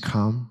volunteers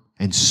come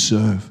and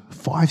serve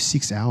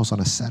 5-6 hours on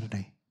a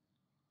Saturday.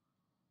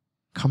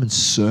 Come and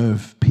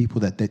serve people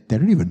that they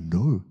don't even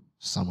know,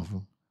 some of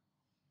them.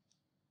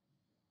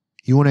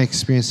 You want to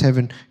experience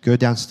heaven? Go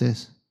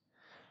downstairs.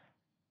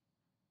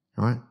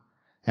 All right?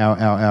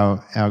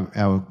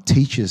 Our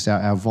teachers,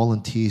 our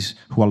volunteers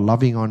who are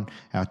loving on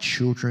our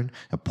children,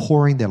 are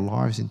pouring their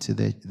lives into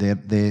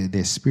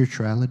their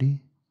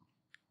spirituality.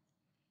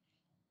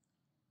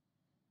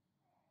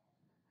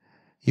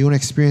 You want to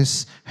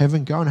experience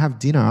heaven? Go and have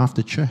dinner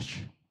after church.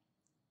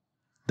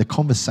 The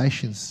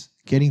conversations,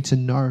 getting to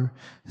know,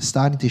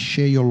 starting to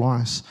share your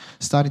lives,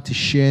 starting to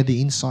share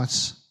the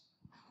insights.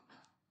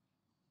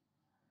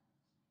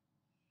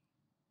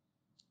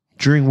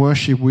 During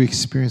worship, we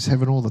experience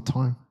heaven all the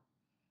time.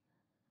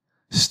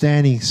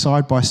 Standing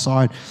side by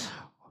side,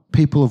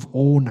 people of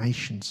all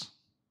nations,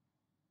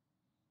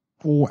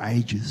 all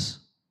ages,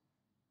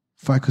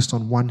 focused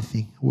on one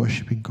thing,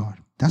 worshiping God.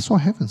 That's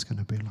what heaven's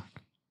going to be like.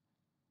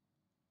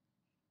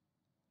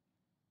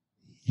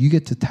 You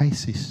get to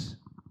taste this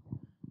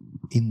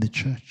in the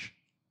church.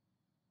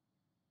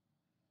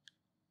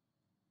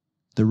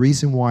 The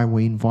reason why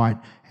we invite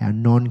our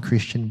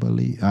non-Christian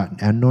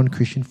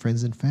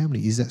friends and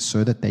family is that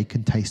so that they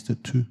can taste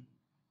it too.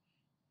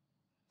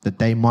 That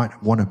they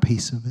might want a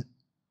piece of it.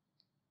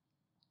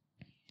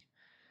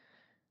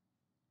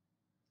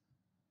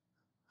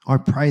 I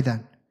pray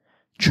that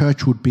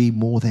church would be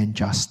more than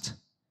just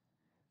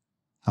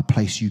a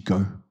place you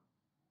go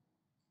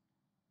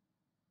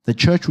The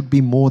church would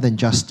be more than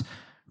just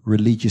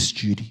religious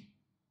duty.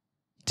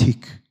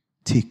 Tick,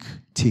 tick,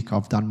 tick,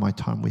 I've done my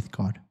time with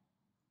God.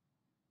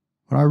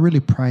 But I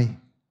really pray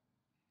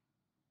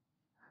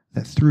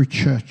that through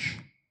church,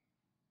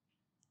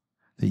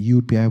 that you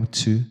would be able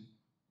to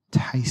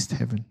taste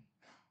heaven,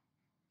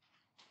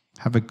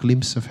 have a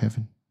glimpse of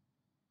heaven,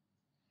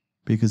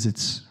 because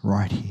it's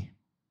right here.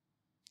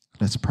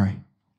 Let's pray.